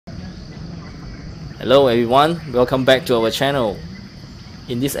Hello everyone, welcome back to our channel.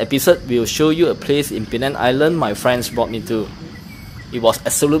 In this episode, we will show you a place in Penang Island my friends brought me to. It was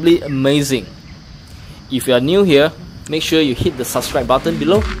absolutely amazing. If you are new here, make sure you hit the subscribe button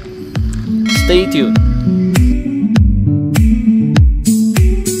below. Stay tuned.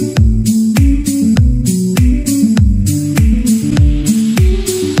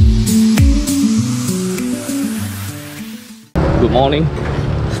 Good morning.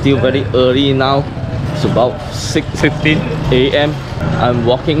 Still very early now. It's about 6:15 a.m. I'm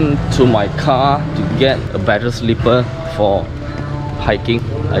walking to my car to get a better slipper for hiking.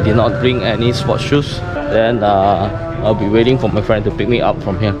 I did not bring any sports shoes. Then I'll be waiting for my friend to pick me up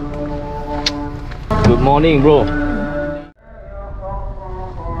from here. Good morning, bro.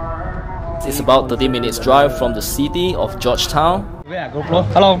 It's about 30 minutes drive from the city of Georgetown.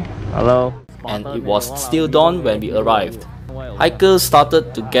 Hello. Hello. And it was still dawn when we arrived. Hikers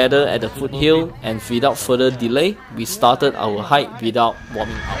started to gather at the foothill, and without further delay, we started our hike without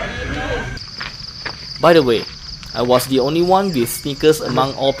warming up. By the way, I was the only one with sneakers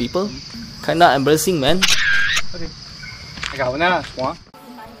among all people. Kinda embarrassing, man.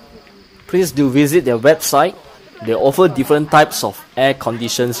 Please do visit their website. They offer different types of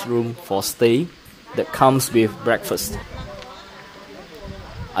air-conditioned room for stay that comes with breakfast.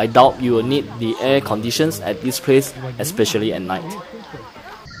 I doubt you will need the air conditions at this place, especially at night.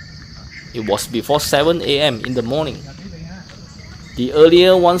 It was before 7 a.m. in the morning. The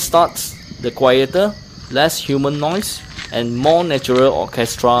earlier one starts, the quieter, less human noise, and more natural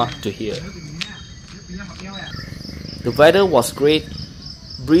orchestra to hear. The weather was great,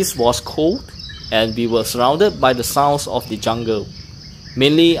 breeze was cold, and we were surrounded by the sounds of the jungle.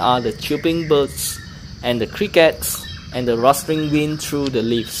 Mainly are the chirping birds and the crickets and the rustling wind through the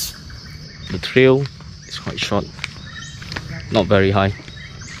leaves. The trail is quite short, not very high.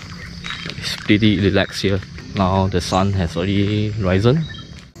 It's pretty relaxed here. Now the sun has already risen.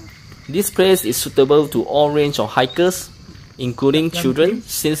 This place is suitable to all range of hikers, including children,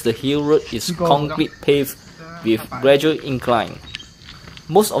 since the hill road is concrete paved with gradual incline.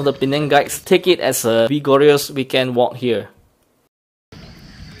 Most of the Penang guides take it as a vigorous weekend walk here.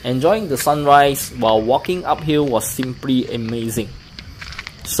 Enjoying the sunrise while walking uphill was simply amazing.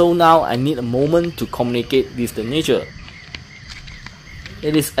 So now I need a moment to communicate with the nature.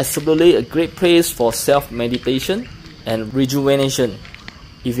 It is absolutely a great place for self-meditation and rejuvenation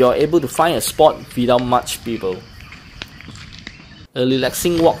if you are able to find a spot without much people. A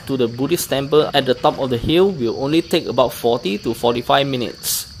relaxing walk to the Buddhist temple at the top of the hill will only take about 40 to 45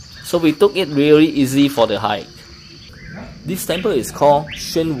 minutes. So we took it really easy for the hike. This temple is called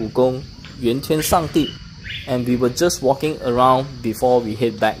Xuan Wukong, Yuan Tian Shangdi, and we were just walking around before we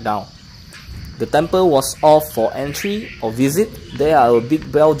head back down. The temple was off for entry or visit. There are a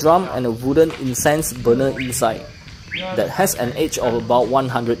big bell drum and a wooden incense burner inside that has an age of about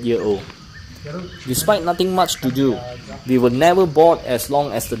 100-year-old. Despite nothing much to do, we were never bored as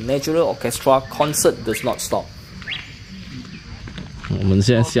long as the natural orchestra concert does not stop. 我们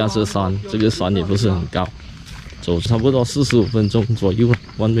现在下这山，这个山也不是很高。 走差不多45分钟左右了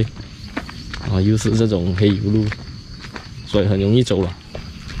 ，one way， 又是这种黑油路，所以很容易走了。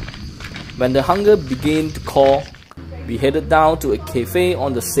 When the hunger began to call, we headed down to a cafe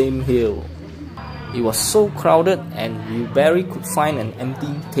on the same hill. It was so crowded and we barely could find an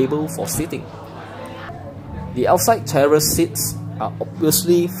empty table for sitting. The outside terrace seats are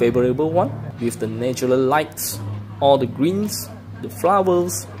obviously favorable one, with the natural lights, all the greens, the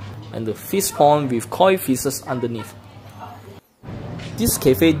flowers, and the fish pond with koi fishes underneath. This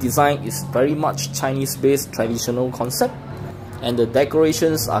cafe design is very much Chinese-based traditional concept, and the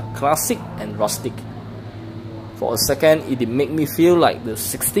decorations are classic and rustic. For a second, it did make me feel like the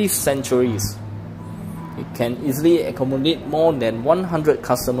 60th centuries. It can easily accommodate more than 100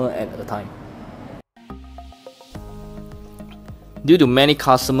 customers at a time. Due to many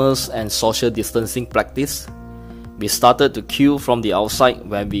customers and social distancing practice, we started to queue from the outside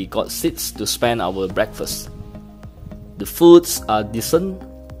when we got seats to spend our breakfast. The foods are decent,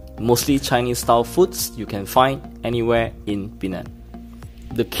 mostly Chinese-style foods you can find anywhere in Penang.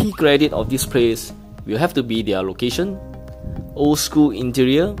 The key credit of this place will have to be their location, old school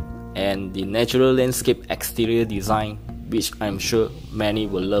interior, and the natural landscape exterior design, which I'm sure many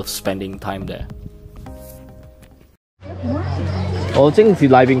will love spending time there. 哦，正是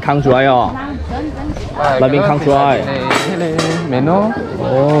裏邊坑出來哦。 裏邊坑出來，明咯。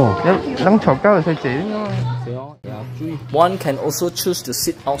哦，等嘈交就去整咯。 One can also choose to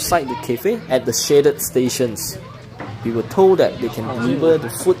sit outside the cafe at the shaded stations. We were told that they can deliver the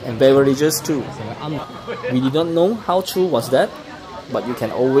food and beverages too. We did not know how true was that, but you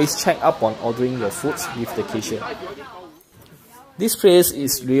can always check up on ordering your foods with the cashier. This place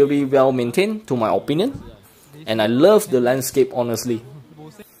is really well maintained to my opinion, and I love the landscape honestly.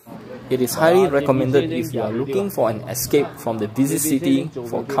 It is highly recommended if you are looking for an escape from the busy city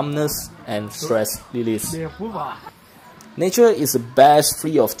for calmness and stress release. Nature is the best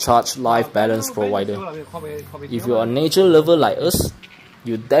free of charge life balance provider. If you are a nature lover like us,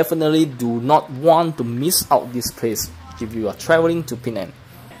 you definitely do not want to miss out this place if you are traveling to Penang.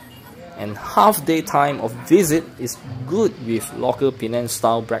 And half day time of visit is good with local Penang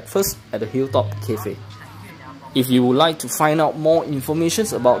style breakfast at the Hilltop Cafe. If you would like to find out more information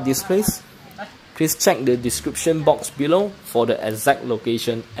about this place, please check the description box below for the exact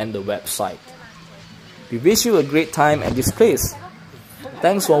location and the website. We wish you a great time at this place.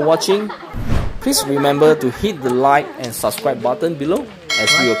 Thanks for watching. Please remember to hit the like and subscribe button below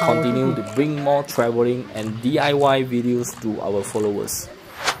as we will continue to bring more traveling and DIY videos to our followers.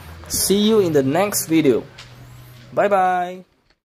 See you in the next video. Bye bye.